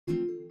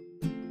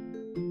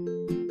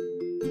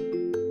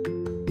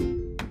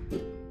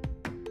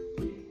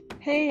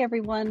Hey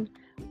everyone,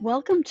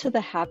 welcome to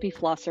the Happy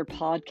Flosser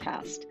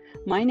podcast.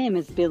 My name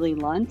is Billy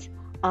Lunt.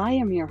 I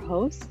am your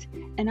host,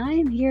 and I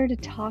am here to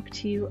talk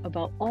to you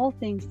about all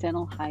things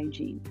dental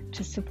hygiene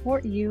to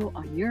support you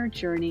on your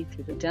journey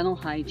through the dental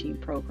hygiene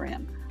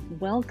program.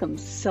 Welcome,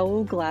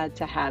 so glad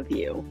to have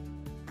you.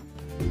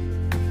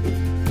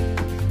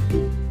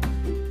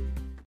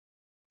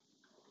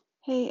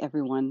 Hey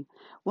everyone,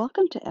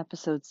 welcome to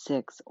episode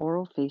 6,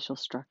 Orofacial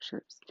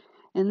Structures.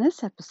 In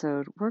this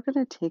episode, we're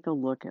going to take a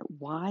look at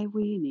why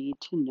we need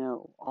to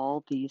know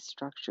all these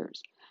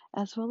structures,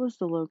 as well as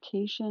the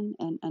location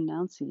and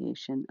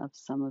enunciation of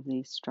some of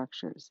these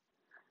structures.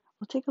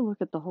 We'll take a look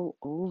at the whole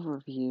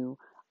overview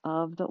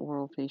of the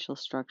orofacial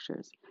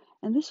structures,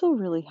 and this will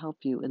really help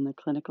you in the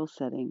clinical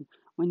setting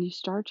when you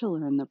start to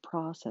learn the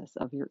process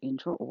of your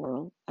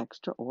intraoral,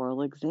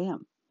 extraoral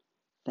exam.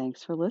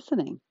 Thanks for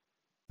listening.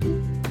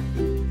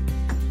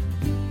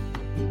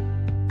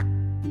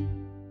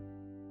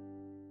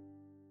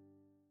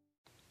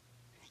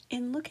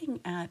 In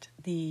looking at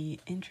the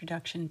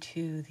introduction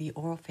to the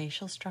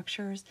orofacial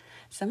structures,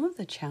 some of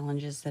the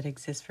challenges that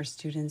exist for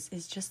students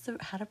is just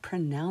how to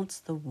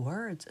pronounce the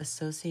words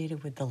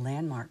associated with the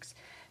landmarks.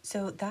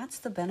 So that's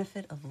the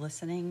benefit of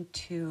listening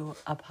to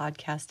a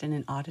podcast in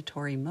an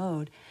auditory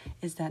mode,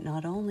 is that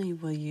not only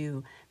will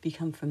you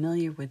become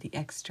familiar with the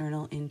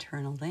external,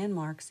 internal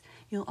landmarks,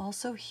 you'll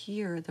also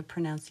hear the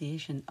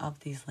pronunciation of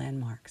these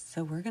landmarks.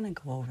 So we're going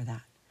to go over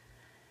that.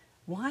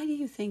 Why do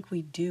you think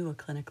we do a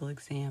clinical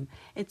exam?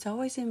 It's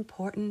always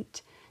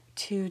important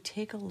to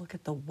take a look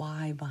at the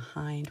why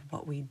behind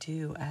what we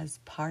do as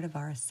part of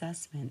our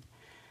assessment.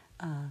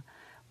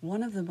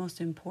 One of the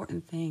most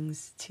important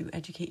things to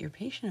educate your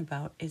patient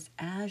about is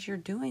as you're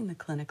doing the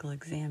clinical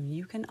exam,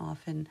 you can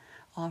often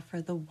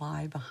offer the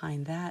why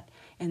behind that,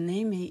 and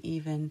they may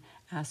even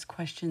ask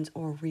questions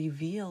or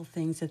reveal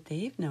things that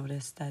they've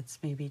noticed that's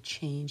maybe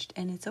changed,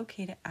 and it's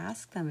okay to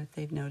ask them if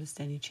they've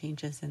noticed any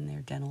changes in their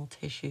dental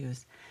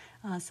tissues.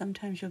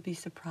 Sometimes you'll be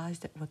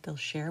surprised at what they'll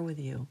share with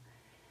you.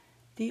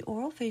 The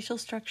orofacial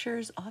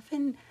structures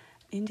often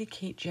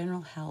indicate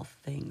general health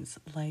things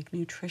like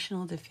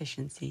nutritional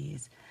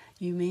deficiencies.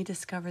 You may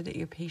discover that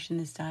your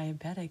patient is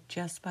diabetic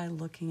just by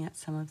looking at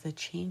some of the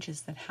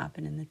changes that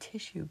happen in the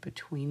tissue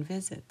between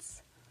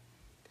visits.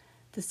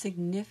 The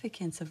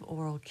significance of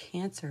oral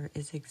cancer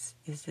is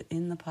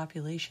in the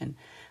population.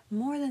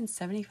 More than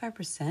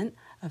 75%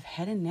 of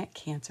head and neck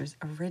cancers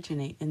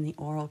originate in the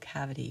oral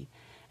cavity.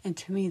 And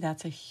to me,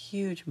 that's a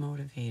huge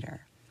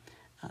motivator.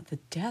 The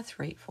death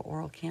rate for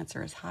oral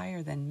cancer is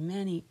higher than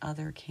many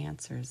other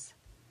cancers.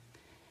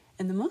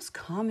 And the most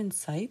common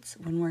sites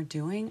when we're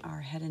doing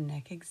our head and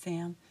neck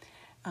exam,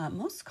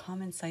 most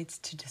common sites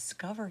to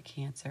discover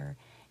cancer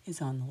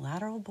is on the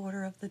lateral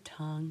border of the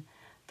tongue,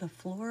 the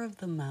floor of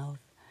the mouth,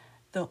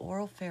 the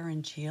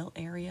oropharyngeal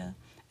area,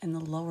 and the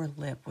lower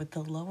lip, with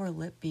the lower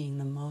lip being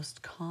the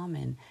most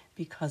common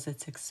because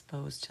it's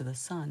exposed to the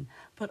sun,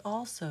 but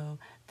also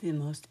the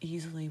most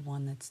easily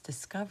one that's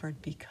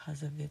discovered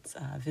because of its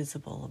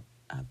visible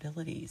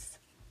abilities.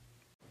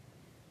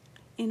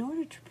 In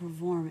order to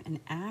perform an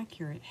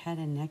accurate head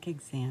and neck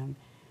exam,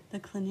 the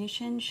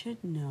clinician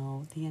should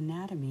know the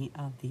anatomy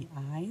of the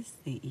eyes,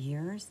 the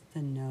ears,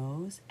 the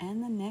nose,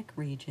 and the neck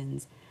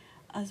regions,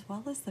 as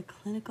well as the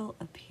clinical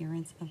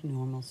appearance of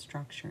normal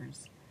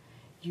structures.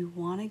 You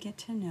want to get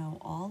to know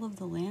all of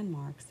the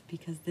landmarks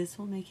because this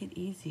will make it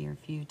easier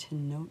for you to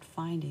note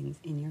findings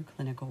in your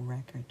clinical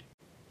record.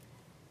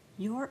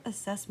 Your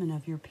assessment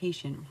of your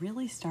patient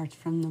really starts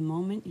from the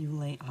moment you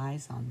lay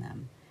eyes on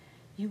them.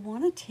 You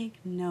want to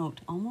take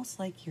note, almost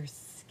like you're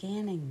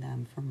scanning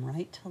them from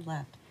right to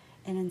left,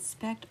 and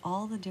inspect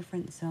all the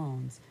different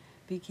zones,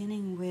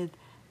 beginning with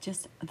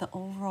just the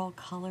overall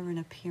color and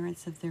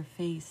appearance of their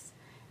face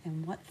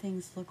and what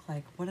things look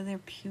like. What do their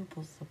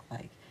pupils look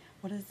like?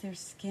 What does their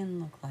skin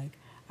look like?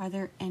 Are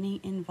there any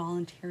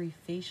involuntary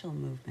facial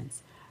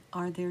movements?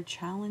 Are there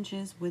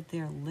challenges with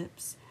their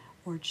lips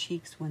or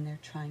cheeks when they're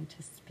trying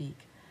to speak?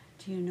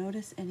 Do you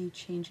notice any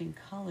change in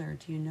color?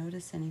 Do you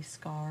notice any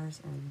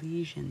scars or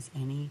lesions?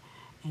 Any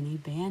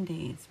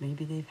Band-Aids?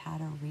 Maybe they've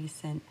had a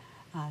recent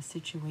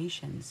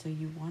situation. So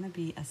you want to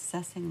be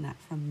assessing that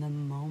from the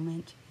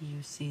moment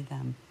you see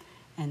them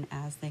and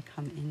as they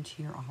come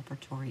into your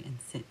operatory and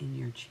sit in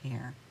your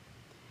chair.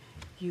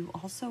 You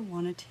also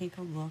want to take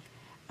a look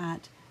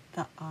at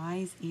the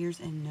eyes, ears,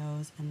 and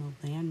nose and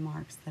the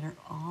landmarks that are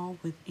all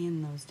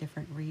within those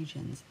different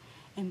regions,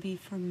 and be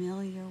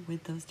familiar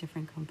with those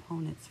different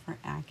components for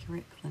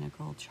accurate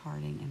clinical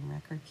charting and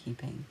record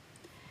keeping.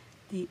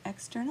 The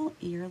external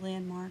ear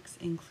landmarks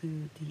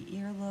include the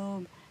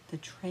earlobe, the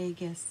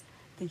tragus,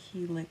 the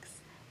helix,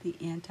 the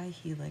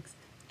antihelix,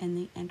 and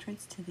the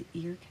entrance to the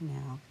ear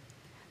canal.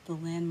 The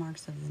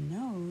landmarks of the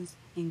nose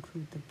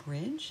include the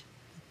bridge,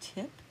 the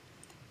tip,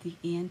 the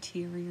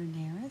anterior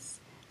nares,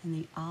 and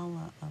the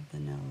ala of the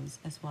nose,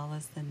 as well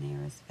as the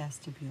nares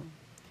vestibule.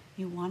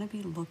 You want to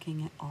be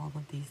looking at all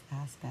of these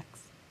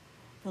aspects.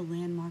 The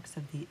landmarks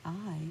of the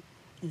eye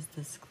is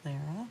the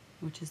sclera,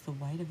 which is the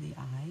white of the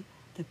eye,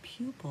 the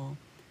pupil,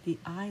 the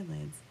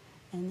eyelids,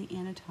 and the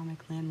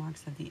anatomic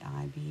landmarks of the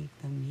eye being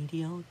the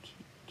medial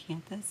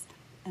canthus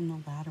and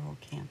the lateral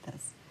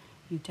canthus.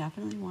 You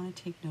definitely want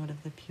to take note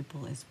of the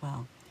pupil as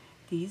well.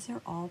 These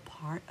are all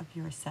part of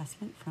your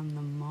assessment from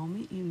the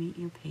moment you meet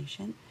your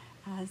patient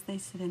as they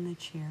sit in the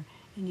chair,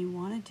 and you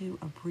want to do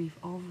a brief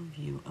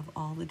overview of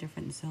all the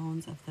different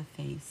zones of the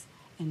face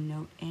and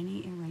note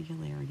any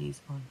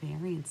irregularities or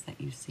variants that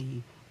you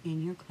see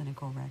in your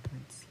clinical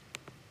records.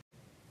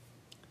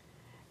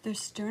 The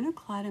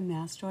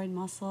sternocleidomastoid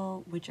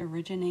muscle, which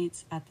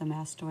originates at the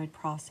mastoid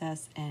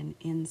process and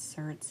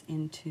inserts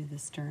into the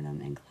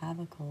sternum and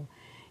clavicle,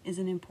 is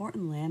an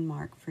important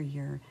landmark for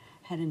your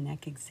head and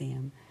neck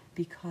exam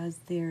because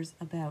there's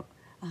about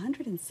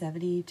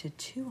 170 to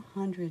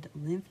 200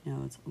 lymph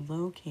nodes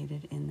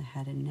located in the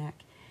head and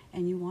neck,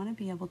 and you want to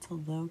be able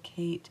to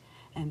locate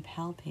and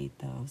palpate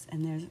those,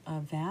 and there's a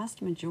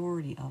vast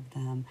majority of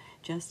them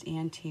just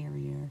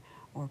anterior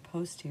or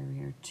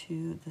posterior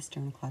to the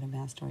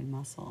sternocleidomastoid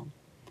muscle.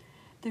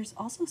 There's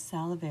also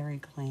salivary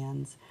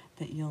glands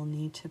that you'll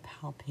need to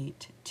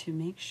palpate to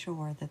make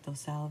sure that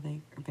those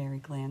salivary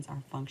glands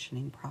are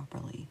functioning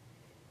properly.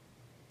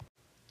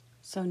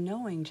 So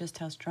knowing just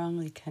how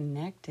strongly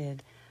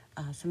connected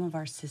some of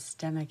our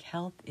systemic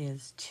health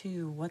is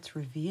to what's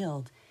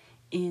revealed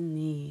in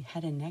the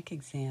head and neck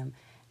exam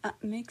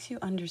makes you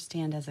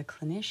understand as a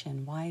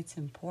clinician why it's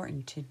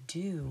important to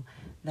do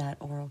that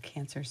oral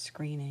cancer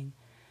screening.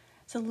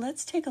 So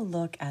let's take a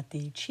look at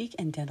the cheek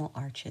and dental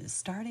arches,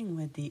 starting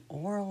with the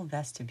oral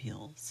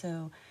vestibule.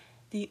 So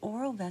the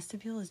oral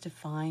vestibule is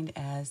defined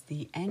as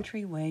the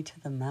entryway to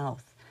the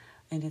mouth,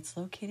 and it's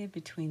located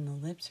between the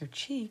lips or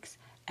cheeks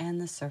and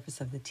the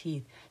surface of the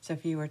teeth. So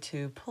if you were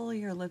to pull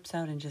your lips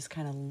out and just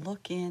kind of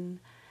look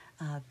in,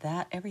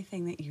 that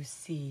everything that you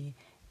see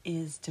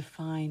is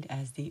defined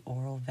as the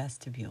oral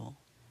vestibule.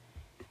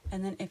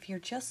 And then if you're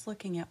just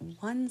looking at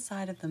one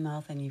side of the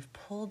mouth and you've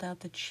pulled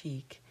out the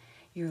cheek,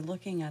 you're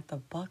looking at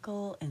the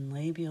buccal and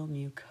labial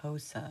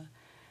mucosa.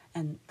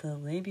 And the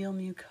labial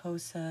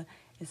mucosa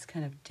is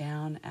kind of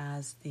down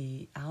as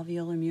the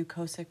alveolar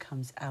mucosa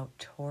comes out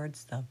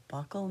towards the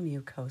buccal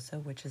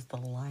mucosa, which is the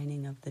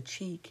lining of the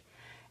cheek.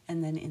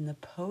 And then in the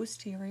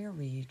posterior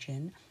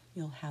region,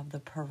 you'll have the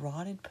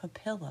parotid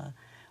papilla,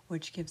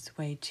 which gives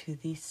way to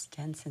the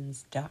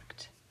Stenson's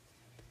duct.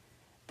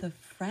 The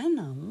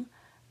frenum,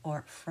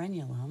 or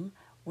frenulum,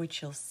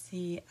 which you'll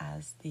see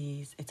as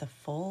it's a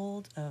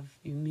fold of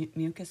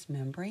mucous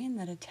membrane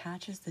that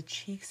attaches the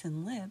cheeks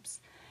and lips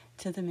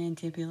to the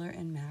mandibular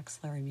and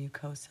maxillary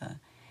mucosa.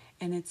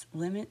 And it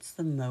limits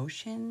the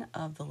motion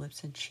of the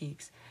lips and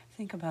cheeks.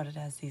 Think about it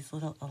as these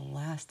little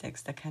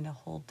elastics that kind of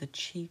hold the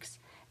cheeks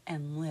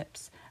and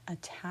lips,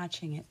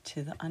 attaching it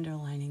to the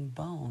underlining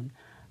bone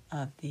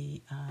of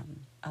the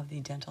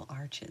dental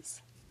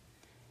arches.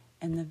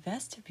 And the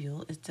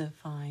vestibule is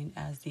defined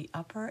as the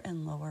upper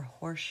and lower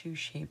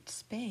horseshoe-shaped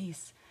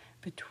space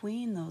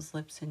between those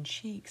lips and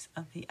cheeks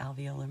of the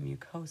alveolar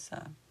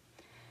mucosa,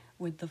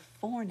 with the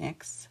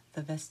fornix,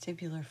 the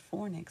vestibular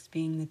fornix,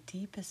 being the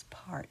deepest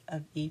part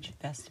of each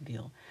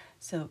vestibule.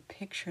 So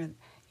picture,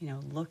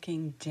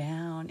 looking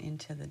down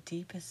into the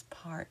deepest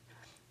part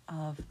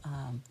of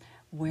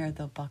where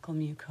the buccal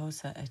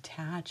mucosa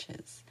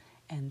attaches,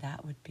 and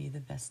that would be the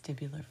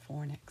vestibular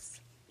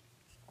fornix.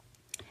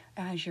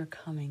 As you're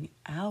coming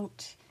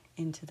out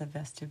into the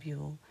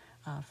vestibule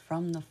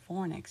from the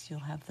fornix, you'll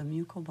have the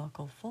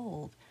mucobuccal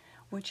fold,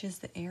 which is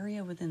the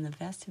area within the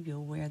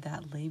vestibule where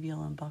that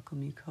labial and buccal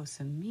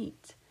mucosa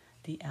meet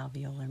the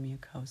alveolar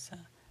mucosa.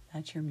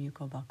 That's your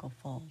mucobuccal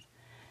fold.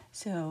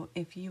 So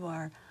if you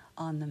are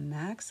on the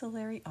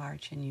maxillary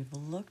arch and you've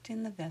looked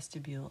in the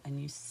vestibule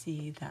and you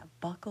see that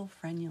buccal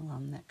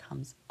frenulum that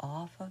comes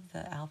off of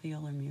the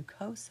alveolar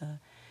mucosa,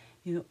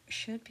 you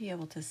should be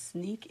able to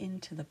sneak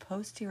into the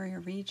posterior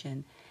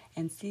region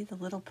and see the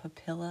little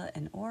papilla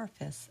and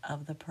orifice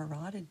of the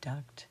parotid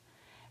duct.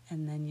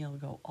 And then you'll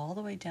go all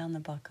the way down the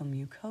buccal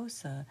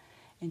mucosa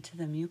into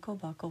the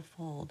mucobuccal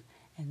fold,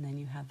 and then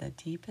you have the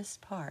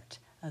deepest part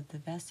of the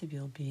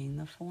vestibule being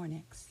the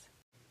fornix.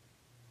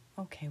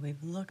 Okay,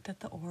 we've looked at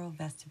the oral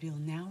vestibule.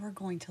 Now we're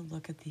going to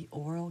look at the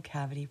oral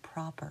cavity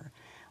proper,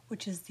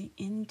 which is the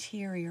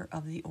interior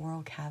of the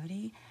oral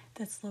cavity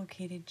that's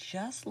located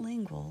just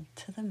lingual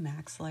to the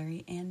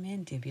maxillary and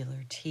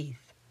mandibular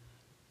teeth.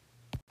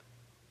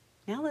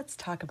 Now let's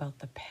talk about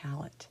the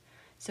palate.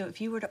 So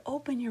if you were to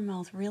open your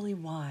mouth really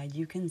wide,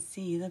 you can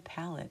see the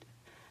palate.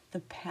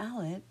 The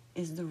palate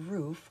is the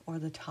roof or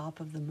the top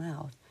of the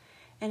mouth,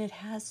 and it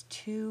has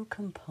two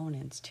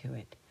components to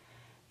it.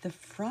 The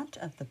front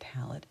of the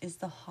palate is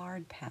the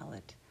hard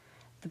palate.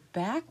 The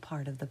back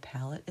part of the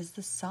palate is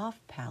the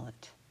soft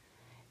palate.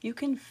 You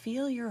can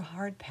feel your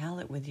hard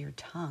palate with your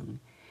tongue,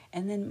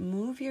 and then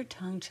move your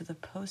tongue to the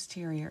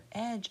posterior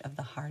edge of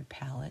the hard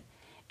palate,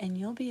 and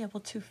you'll be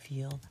able to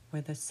feel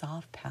where the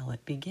soft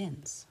palate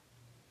begins.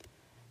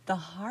 The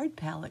hard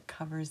palate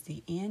covers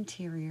the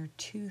anterior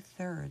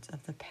 2/3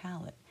 of the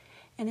palate,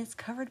 and it's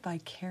covered by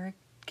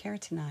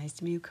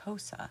keratinized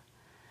mucosa.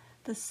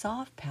 The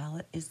soft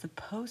palate is the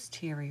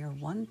posterior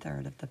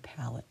 1/3 of the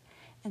palate,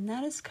 and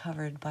that is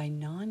covered by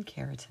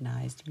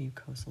non-keratinized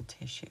mucosal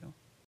tissue.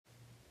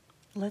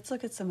 Let's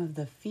look at some of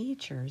the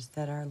features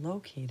that are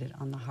located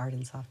on the hard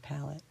and soft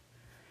palate.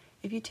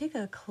 If you take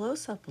a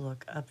close-up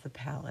look of the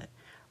palate,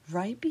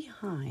 right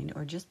behind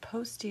or just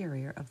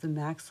posterior of the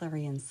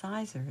maxillary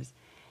incisors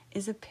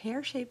is a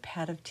pear-shaped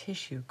pad of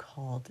tissue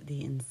called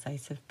the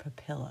incisive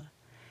papilla.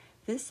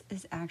 This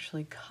is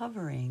actually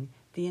covering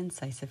the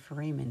incisive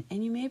foramen,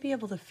 and you may be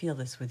able to feel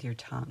this with your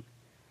tongue.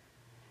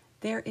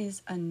 There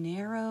is a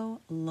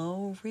narrow,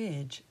 low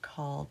ridge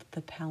called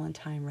the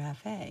palatine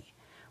raphe,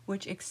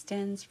 which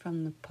extends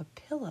from the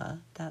papilla,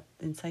 that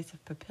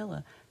incisive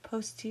papilla,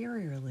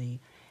 posteriorly,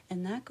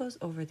 and that goes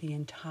over the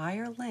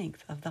entire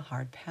length of the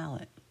hard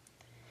palate.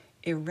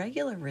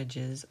 Irregular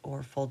ridges,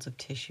 or folds of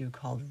tissue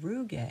called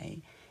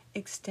rugae,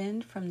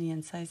 extend from the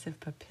incisive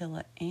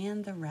papilla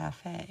and the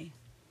raphe.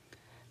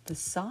 The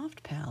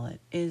soft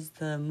palate is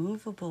the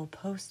movable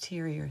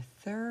posterior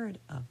third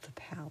of the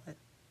palate.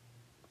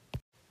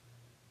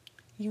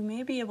 You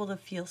may be able to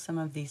feel some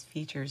of these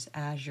features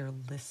as you're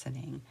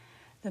listening.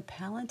 The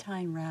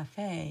palatine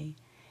raphe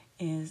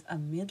is a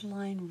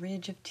midline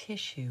ridge of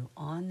tissue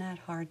on that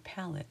hard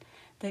palate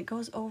that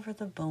goes over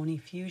the bony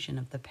fusion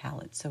of the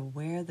palate. So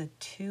where the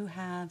two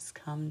halves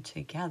come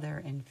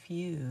together and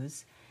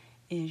fuse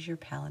is your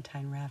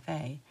palatine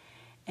raphe.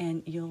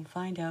 And you'll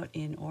find out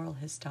in oral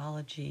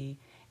histology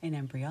and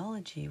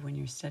embryology when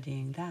you're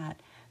studying that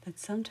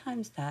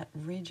sometimes that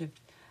ridge of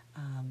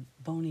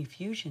bony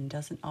fusion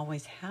doesn't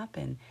always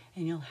happen,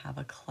 and you'll have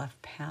a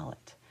cleft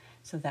palate.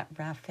 So that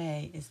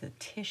raphe is the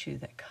tissue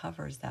that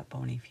covers that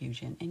bony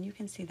fusion, and you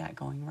can see that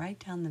going right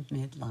down the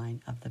midline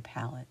of the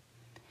palate.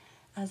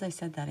 As I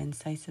said, that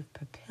incisive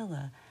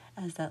papilla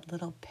as that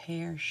little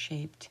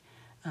pear-shaped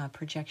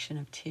projection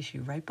of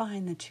tissue right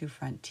behind the two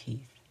front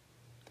teeth.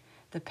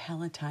 The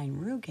palatine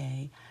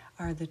rugae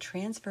are the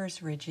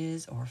transverse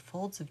ridges or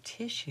folds of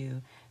tissue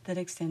that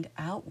extend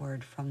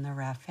outward from the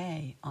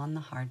raphe on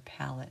the hard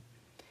palate.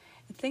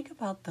 And think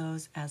about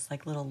those as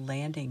like little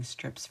landing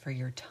strips for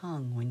your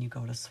tongue when you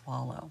go to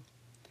swallow.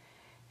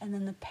 And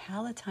then the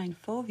palatine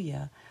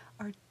fovea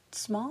are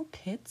small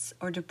pits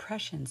or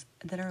depressions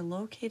that are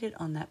located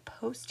on that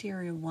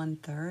posterior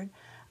 1/3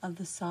 of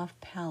the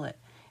soft palate.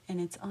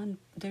 And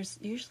there's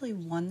usually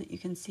one that you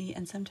can see,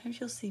 and sometimes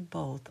you'll see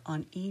both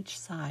on each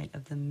side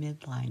of the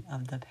midline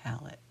of the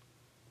palate.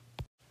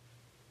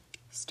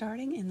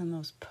 Starting in the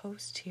most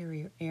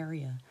posterior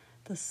area,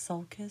 the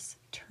sulcus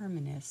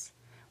terminus,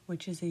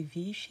 which is a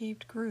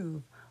V-shaped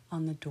groove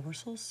on the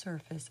dorsal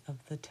surface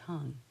of the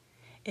tongue.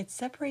 It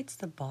separates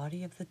the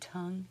body of the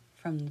tongue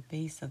from the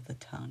base of the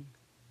tongue.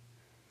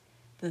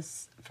 The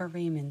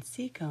foramen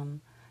cecum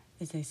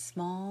is a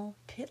small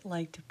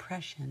pit-like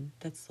depression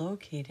that's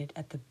located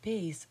at the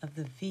base of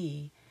the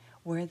V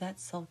where that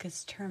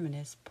sulcus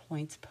terminus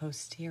points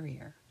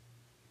posterior.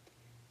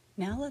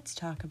 Now let's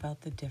talk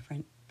about the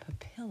different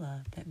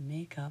papilla that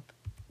make up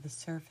the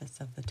surface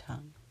of the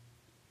tongue.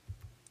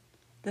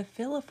 The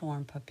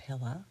filiform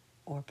papilla,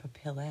 or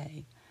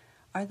papillae,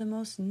 are the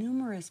most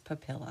numerous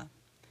papilla.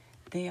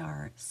 They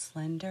are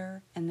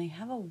slender and they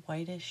have a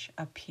whitish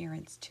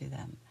appearance to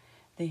them.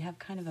 They have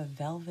kind of a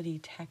velvety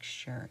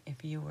texture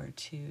if you were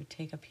to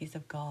take a piece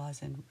of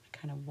gauze and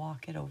kind of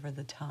walk it over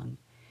the tongue.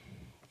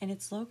 And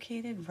it's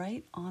located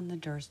right on the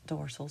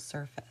dorsal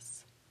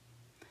surface.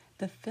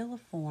 The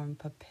filiform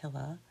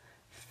papilla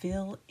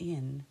fill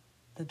in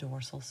the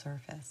dorsal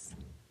surface.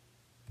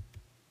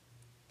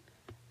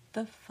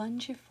 The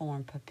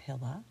fungiform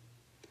papilla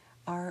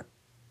are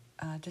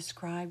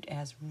described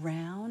as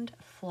round,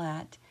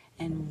 flat,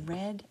 and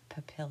red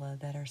papilla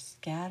that are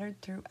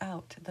scattered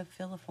throughout the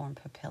filiform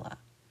papilla.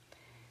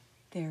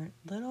 They're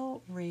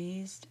little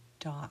raised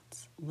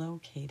dots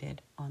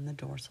located on the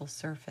dorsal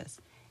surface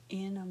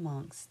in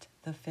amongst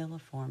the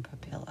filiform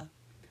papilla.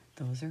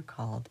 Those are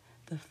called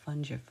the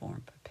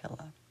fungiform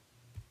papilla.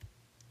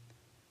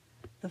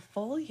 The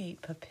foliate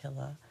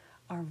papilla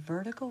are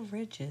vertical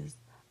ridges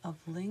of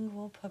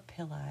lingual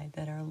papillae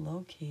that are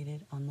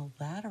located on the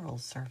lateral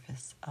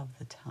surface of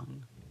the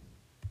tongue.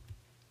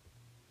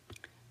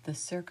 The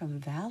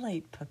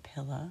circumvallate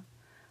papilla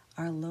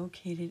are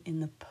located in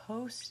the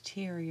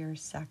posterior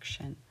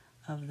section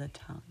of the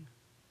tongue.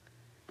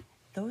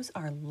 Those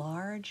are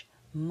large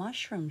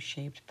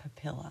mushroom-shaped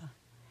papilla,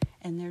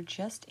 and they're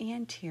just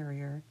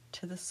anterior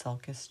to the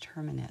sulcus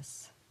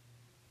terminus.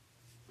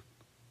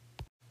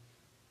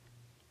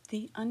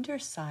 The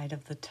underside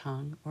of the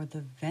tongue, or the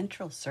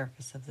ventral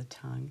surface of the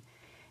tongue,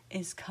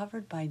 is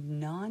covered by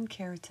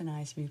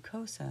non-keratinized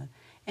mucosa,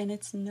 and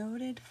it's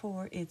noted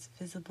for its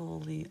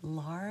visibly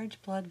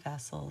large blood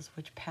vessels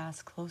which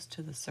pass close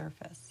to the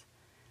surface.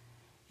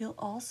 You'll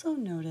also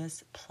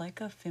notice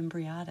plica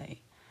fimbriatae,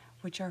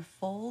 which are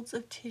folds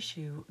of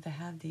tissue that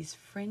have these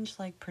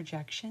fringe-like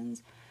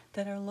projections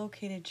that are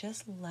located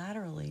just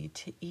laterally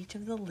to each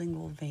of the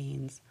lingual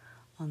veins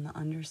on the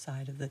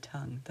underside of the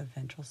tongue, the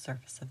ventral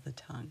surface of the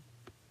tongue.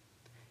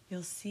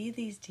 You'll see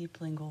these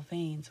deep lingual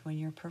veins when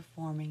you're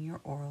performing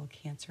your oral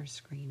cancer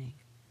screening.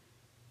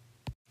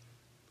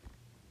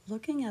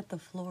 Looking at the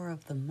floor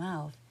of the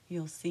mouth,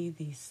 you'll see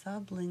the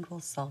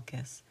sublingual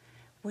sulcus,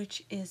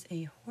 which is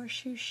a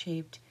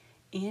horseshoe-shaped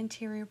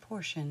anterior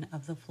portion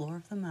of the floor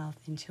of the mouth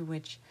into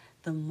which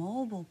the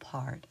mobile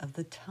part of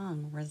the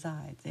tongue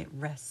resides. It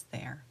rests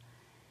there.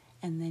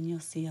 And then you'll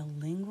see a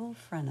lingual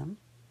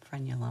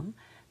frenulum,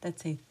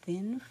 that's a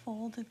thin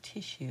fold of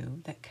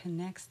tissue that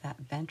connects that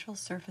ventral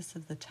surface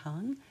of the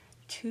tongue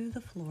to the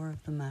floor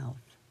of the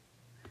mouth.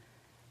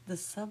 The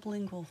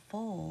sublingual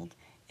fold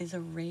is a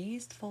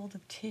raised fold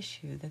of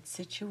tissue that's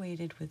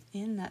situated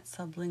within that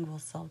sublingual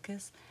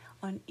sulcus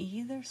on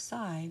either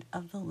side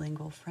of the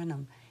lingual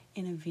frenum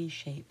in a V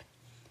shape.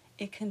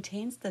 It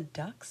contains the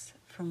ducts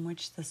from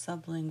which the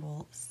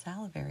sublingual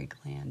salivary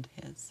gland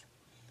is.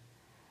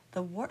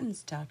 The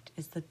Wharton's duct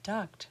is the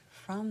duct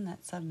from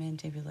that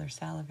submandibular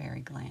salivary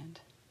gland.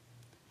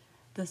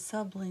 The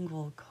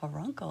sublingual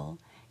caruncle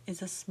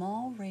is a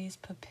small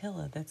raised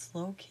papilla that's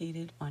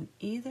located on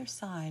either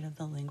side of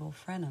the lingual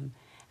frenum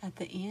at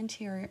the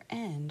anterior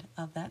end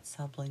of that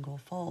sublingual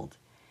fold.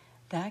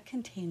 That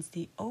contains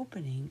the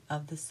opening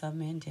of the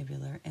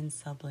submandibular and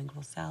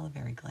sublingual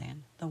salivary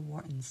gland, the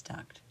Wharton's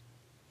duct.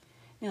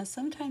 Now,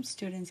 sometimes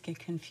students get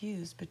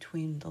confused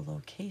between the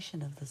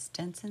location of the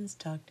Stenson's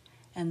duct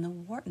and the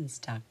Wharton's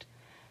duct.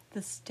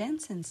 The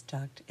Stenson's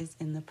duct is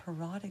in the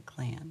parotid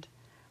gland,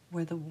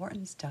 where the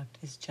Wharton's duct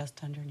is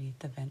just underneath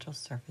the ventral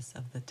surface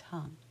of the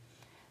tongue.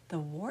 The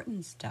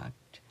Wharton's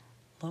duct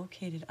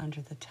located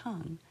under the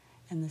tongue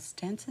and the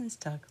Stenson's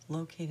duct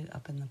located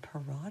up in the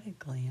parotid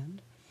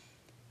gland,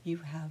 you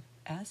have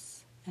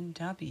S and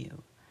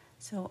W.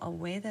 So a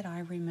way that I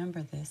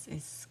remember this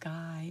is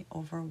sky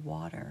over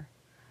water.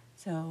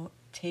 So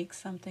take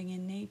something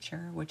in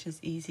nature, which is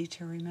easy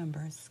to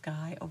remember,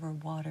 sky over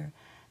water.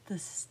 The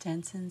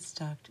Stenson's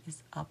duct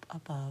is up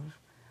above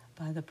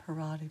by the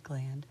parotid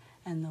gland,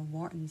 and the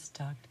Wharton's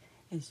duct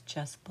is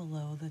just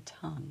below the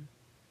tongue.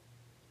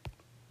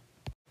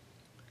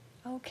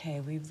 Okay,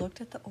 we've looked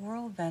at the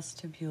oral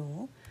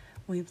vestibule,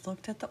 we've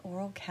looked at the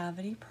oral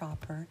cavity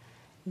proper.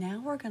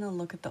 Now we're going to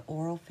look at the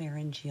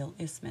oropharyngeal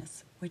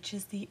isthmus, which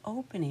is the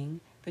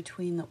opening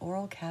between the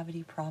oral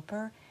cavity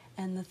proper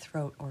and the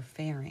throat or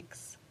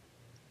pharynx.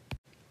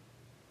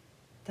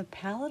 The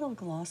palatal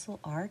glossal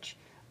arch,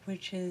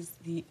 which is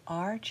the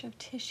arch of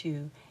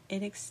tissue,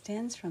 it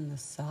extends from the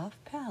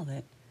soft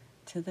palate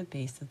to the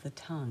base of the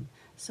tongue.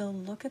 So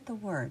look at the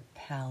word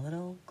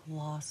palatal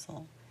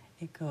glossal.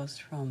 It goes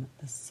from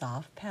the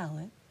soft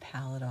palate,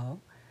 palato,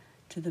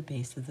 to the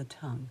base of the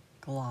tongue,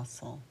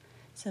 glossal.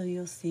 So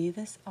you'll see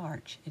this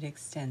arch. It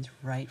extends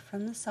right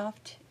from the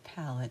soft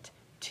palate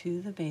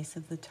to the base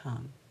of the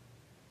tongue.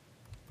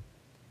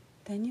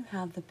 Then you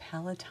have the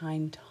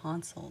palatine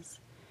tonsils,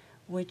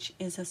 which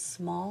is a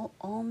small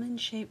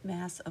almond-shaped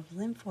mass of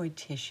lymphoid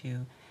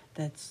tissue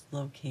that's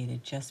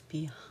located just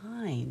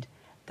behind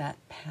that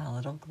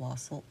palatal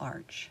glossal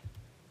arch.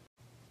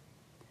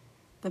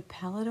 The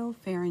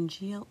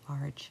palatopharyngeal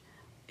arch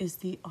is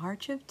the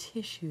arch of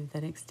tissue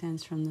that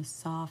extends from the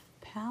soft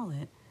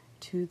palate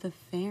to the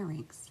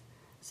pharynx.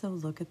 So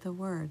look at the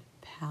word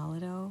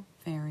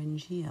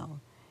palatopharyngeal.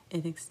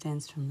 It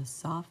extends from the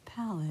soft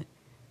palate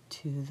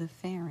to the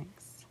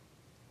pharynx.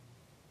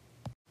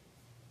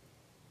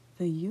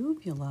 The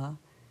uvula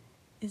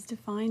is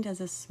defined as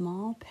a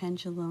small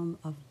pendulum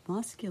of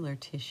muscular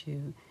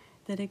tissue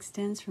that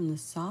extends from the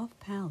soft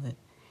palate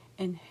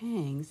and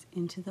hangs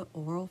into the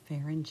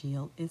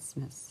oropharyngeal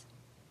isthmus.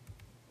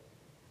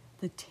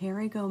 The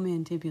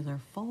pterygomandibular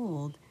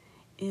fold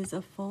is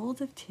a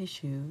fold of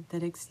tissue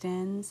that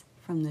extends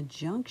from the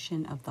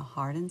junction of the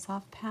hard and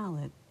soft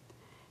palate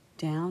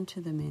down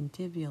to the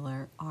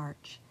mandibular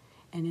arch,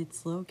 and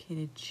it's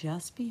located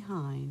just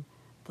behind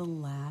the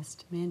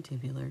last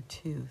mandibular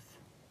tooth.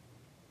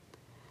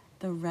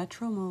 The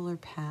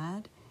retromolar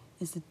pad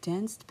is a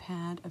dense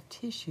pad of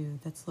tissue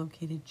that's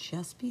located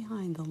just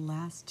behind the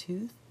last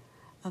tooth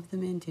of the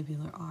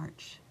mandibular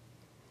arch.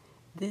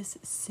 This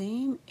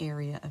same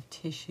area of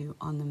tissue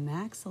on the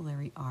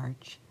maxillary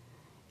arch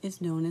is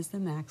known as the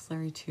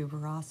maxillary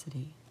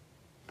tuberosity.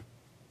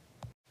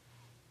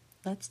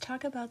 Let's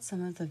talk about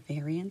some of the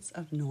variants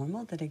of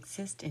normal that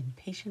exist in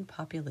patient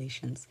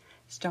populations,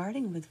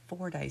 starting with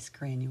Fordyce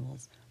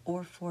granules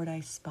or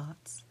Fordyce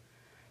spots.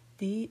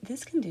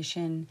 This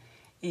condition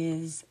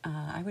is,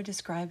 I would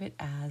describe it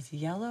as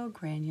yellow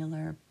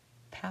granular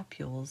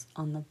papules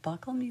on the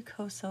buccal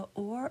mucosa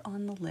or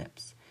on the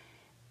lips.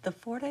 The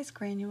Fordyce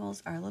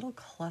granules are little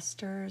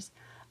clusters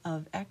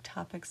of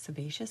ectopic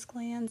sebaceous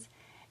glands,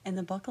 and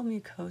the buccal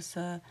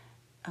mucosa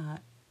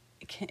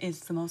is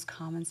the most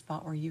common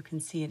spot where you can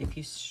see it. If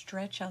you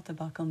stretch out the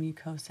buccal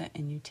mucosa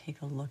and you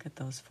take a look at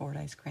those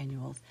Fordyce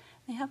granules,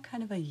 they have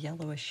kind of a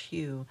yellowish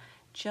hue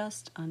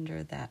just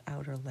under that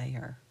outer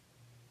layer.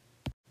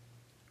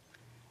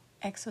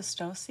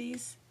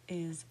 Exostoses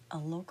is a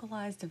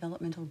localized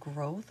developmental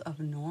growth of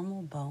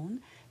normal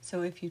bone.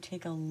 So if you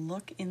take a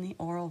look in the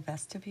oral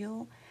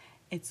vestibule,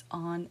 it's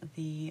on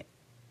the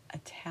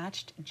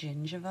attached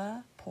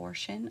gingiva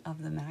portion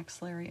of the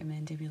maxillary and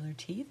mandibular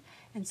teeth,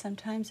 and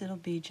sometimes it'll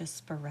be just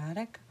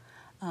sporadic,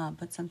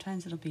 but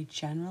sometimes it'll be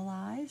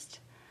generalized.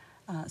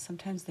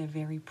 Sometimes they're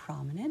very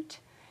prominent.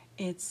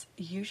 It's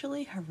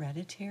usually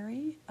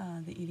hereditary,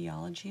 the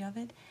etiology of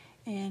it,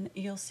 and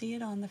you'll see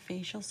it on the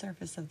facial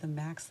surface of the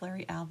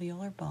maxillary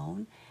alveolar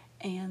bone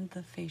and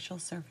the facial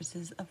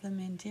surfaces of the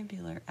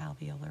mandibular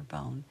alveolar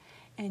bone.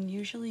 And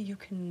usually you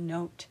can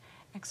note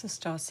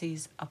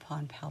exostoses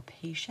upon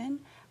palpation,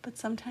 but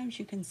sometimes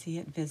you can see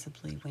it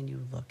visibly when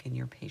you look in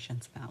your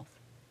patient's mouth.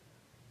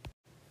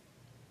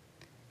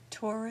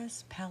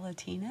 Torus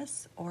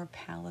palatinus, or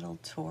palatal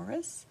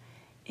torus,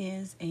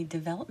 is a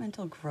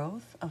developmental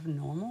growth of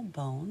normal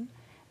bone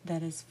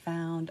that is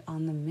found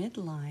on the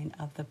midline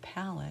of the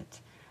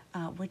palate,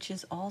 which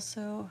is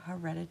also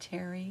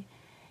hereditary.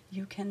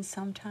 You can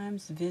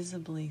sometimes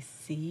visibly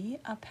see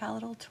a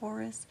palatal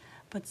torus,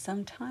 but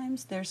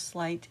sometimes they're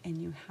slight and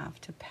you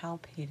have to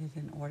palpate it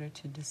in order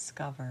to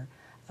discover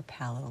a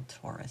palatal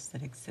torus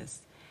that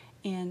exists.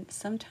 And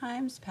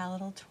sometimes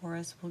palatal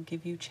torus will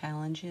give you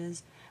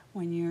challenges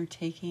when you're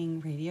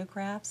taking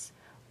radiographs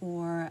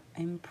or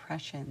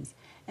impressions.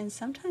 And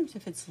sometimes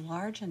if it's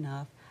large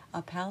enough,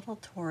 a palatal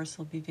torus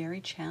will be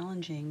very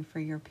challenging for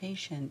your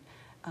patient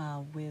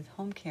with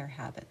home care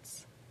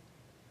habits.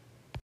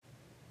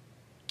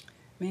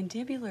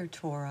 Mandibular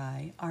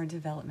tori are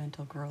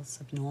developmental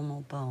growths of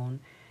normal bone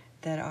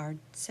that are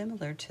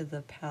similar to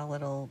the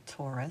palatal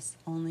torus,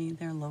 only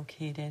they're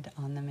located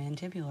on the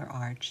mandibular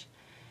arch.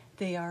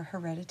 They are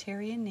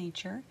hereditary in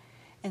nature,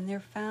 and they're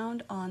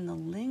found on the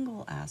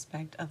lingual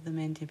aspect of the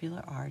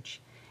mandibular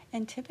arch,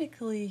 and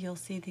typically you'll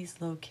see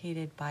these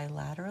located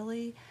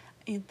bilaterally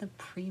in the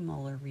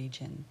premolar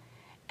region.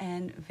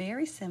 And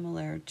very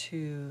similar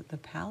to the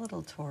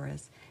palatal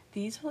torus,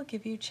 these will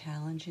give you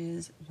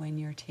challenges when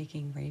you're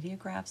taking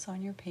radiographs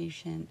on your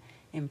patient,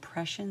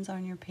 impressions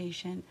on your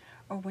patient,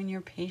 or when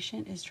your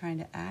patient is trying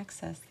to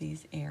access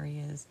these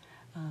areas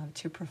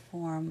to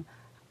perform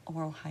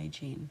oral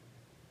hygiene.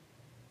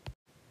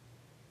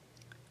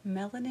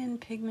 Melanin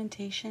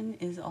pigmentation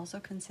is also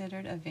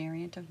considered a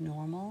variant of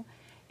normal.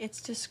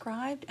 It's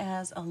described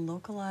as a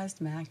localized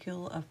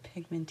macule of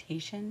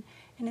pigmentation,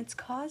 and it's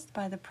caused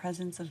by the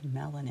presence of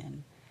melanin.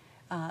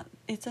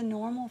 It's a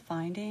normal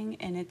finding,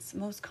 and it's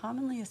most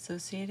commonly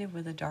associated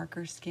with a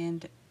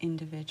darker-skinned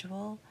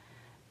individual.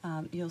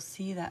 You'll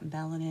see that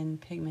melanin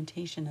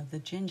pigmentation of the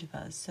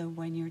gingivas. So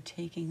when you're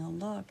taking a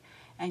look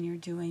and you're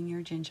doing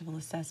your gingival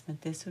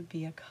assessment, this would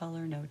be a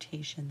color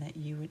notation that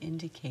you would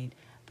indicate,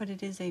 but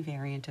it is a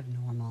variant of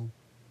normal.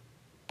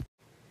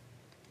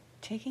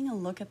 Taking a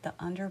look at the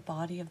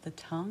underbody of the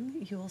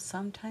tongue, you will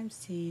sometimes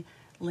see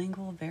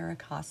lingual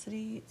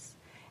varicosities,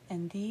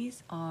 and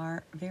these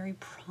are very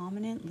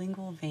prominent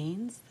lingual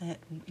veins that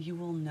you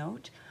will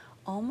note,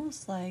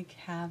 almost like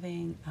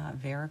having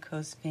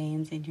varicose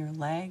veins in your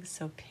legs.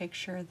 So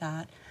picture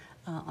that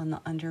on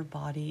the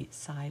underbody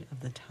side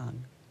of the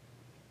tongue.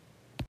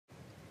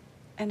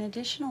 An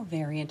additional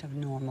variant of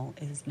normal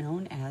is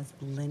known as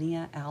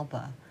linea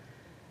alba.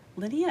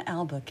 Linea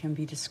alba can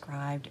be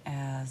described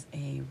as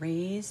a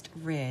raised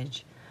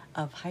ridge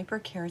of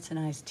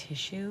hyperkeratinized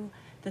tissue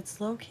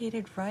that's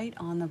located right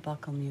on the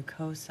buccal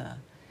mucosa.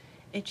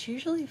 It's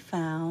usually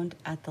found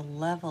at the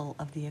level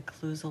of the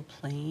occlusal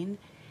plane,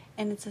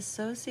 and it's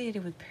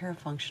associated with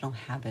parafunctional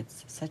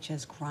habits such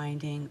as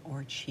grinding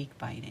or cheek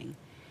biting.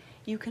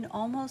 You can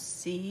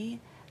almost see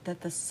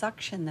that the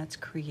suction that's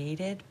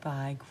created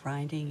by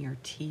grinding your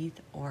teeth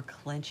or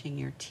clenching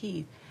your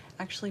teeth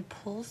actually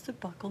pulls the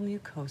buccal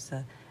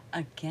mucosa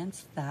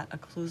against that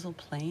occlusal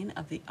plane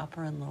of the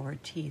upper and lower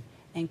teeth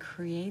and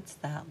creates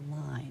that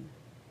line.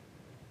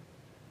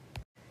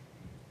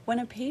 When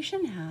a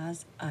patient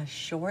has a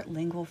short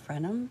lingual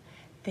frenum,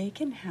 they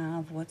can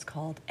have what's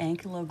called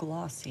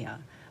ankyloglossia,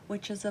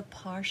 which is a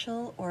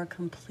partial or a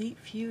complete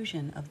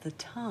fusion of the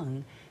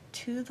tongue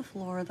to the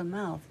floor of the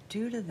mouth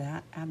due to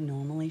that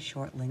abnormally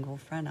short lingual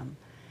frenum.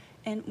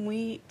 And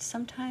we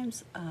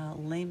sometimes,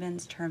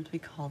 layman's terms, we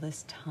call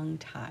this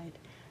tongue-tied.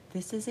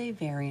 This is a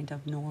variant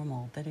of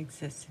normal that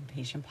exists in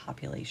patient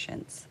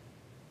populations.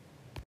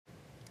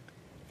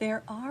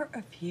 There are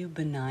a few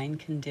benign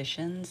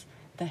conditions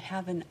that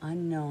have an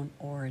unknown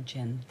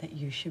origin that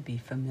you should be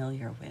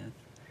familiar with.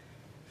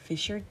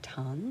 Fissured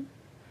tongue,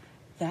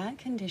 that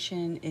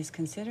condition is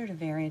considered a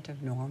variant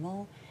of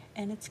normal,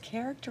 and it's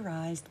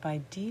characterized by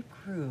deep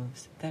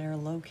grooves that are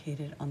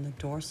located on the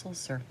dorsal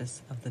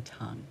surface of the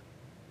tongue.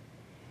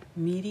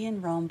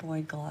 Median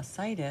rhomboid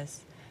glossitis,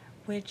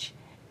 which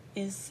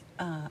is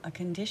a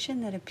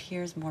condition that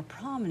appears more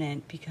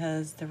prominent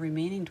because the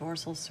remaining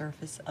dorsal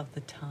surface of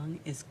the tongue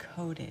is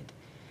coated.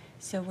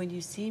 So when you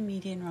see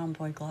median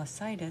rhomboid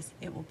glossitis,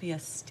 it will be a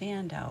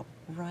standout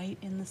right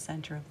in the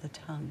center of the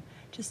tongue,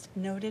 just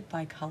noted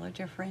by color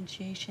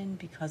differentiation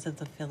because of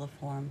the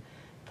filiform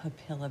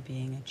papilla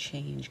being a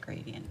change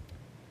gradient.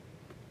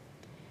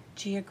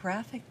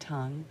 Geographic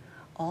tongue,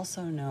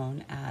 also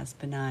known as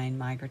benign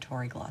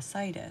migratory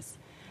glossitis,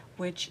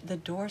 which the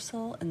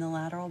dorsal and the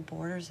lateral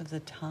borders of the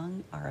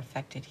tongue are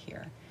affected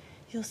here.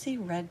 You'll see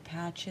red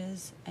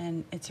patches,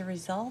 and it's a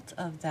result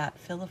of that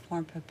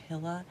filiform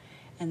papilla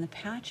and the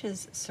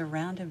patches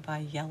surrounded by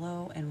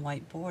yellow and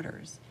white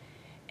borders.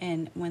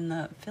 And when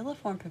the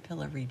filiform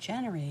papilla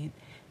regenerate,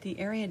 the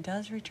area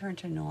does return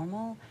to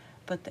normal,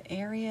 but the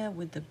area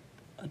with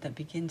that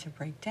begin to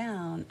break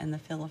down and the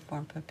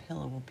filiform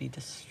papilla will be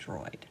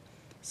destroyed.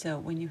 So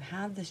when you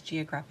have this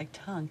geographic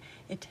tongue,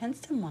 it tends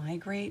to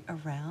migrate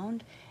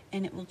around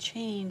and it will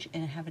change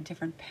and have a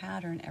different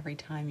pattern every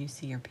time you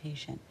see your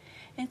patient.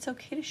 And it's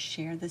okay to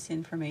share this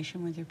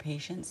information with your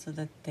patients so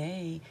that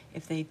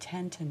if they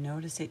tend to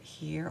notice it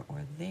here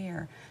or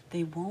there,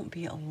 they won't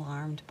be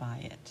alarmed by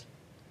it.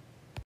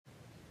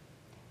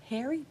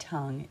 Hairy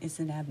tongue is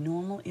an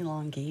abnormal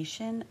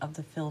elongation of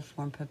the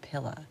filiform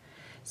papilla.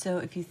 So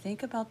if you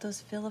think about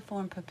those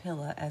filiform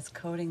papilla as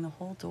coating the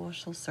whole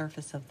dorsal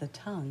surface of the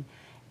tongue,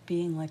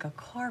 being like a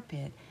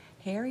carpet,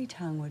 hairy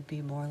tongue would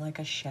be more like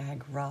a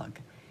shag rug.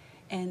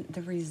 And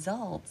the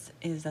result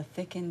is a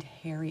thickened,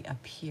 hairy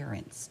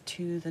appearance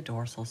to the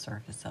dorsal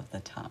surface of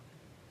the tongue.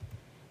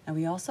 Now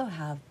we also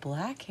have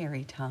black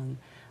hairy tongue,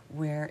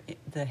 where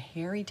the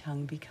hairy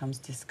tongue becomes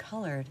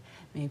discolored.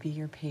 Maybe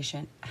your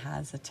patient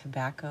has a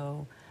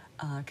tobacco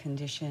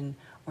condition,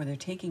 or they're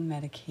taking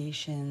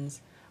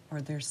medications,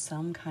 or there's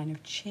some kind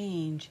of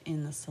change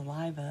in the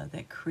saliva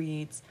that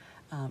creates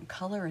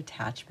color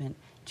attachment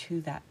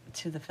to the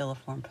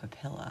filiform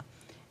papilla.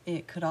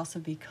 It could also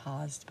be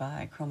caused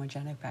by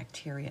chromogenic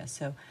bacteria.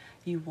 So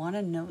you want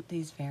to note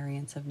these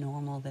variants of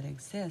normal that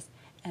exist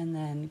and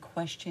then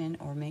question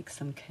or make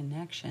some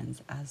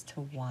connections as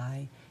to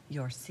why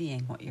you're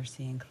seeing what you're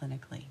seeing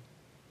clinically.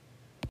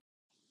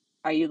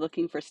 Are you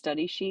looking for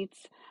study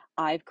sheets?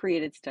 I've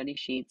created study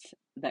sheets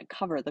that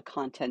cover the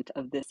content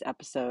of this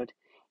episode.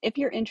 If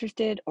you're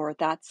interested, or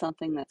that's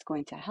something that's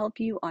going to help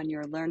you on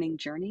your learning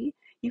journey,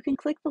 you can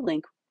click the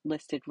link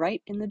listed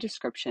right in the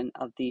description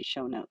of these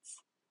show notes.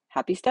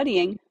 Happy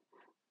studying!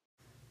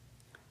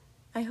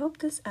 I hope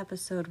this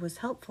episode was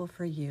helpful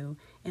for you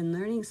in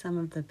learning some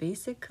of the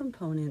basic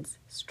components,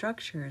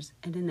 structures,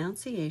 and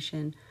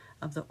enunciation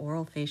of the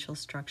orofacial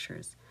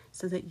structures,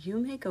 so that you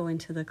may go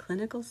into the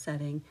clinical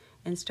setting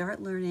and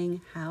start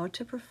learning how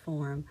to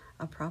perform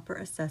a proper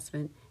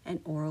assessment and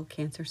oral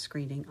cancer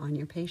screening on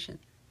your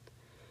patient.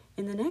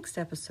 In the next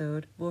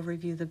episode, we'll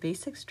review the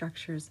basic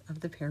structures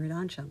of the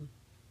periodontium.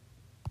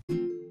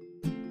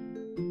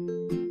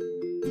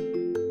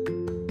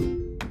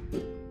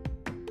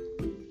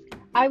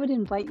 I would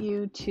invite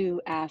you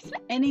to ask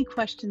any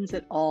questions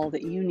at all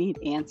that you need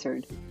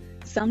answered.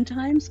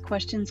 Sometimes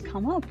questions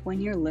come up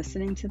when you're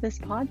listening to this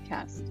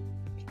podcast.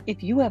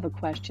 If you have a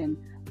question,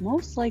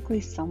 most likely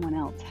someone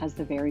else has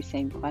the very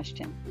same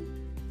question.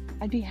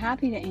 I'd be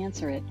happy to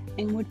answer it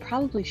and would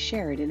probably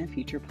share it in a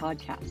future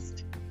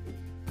podcast.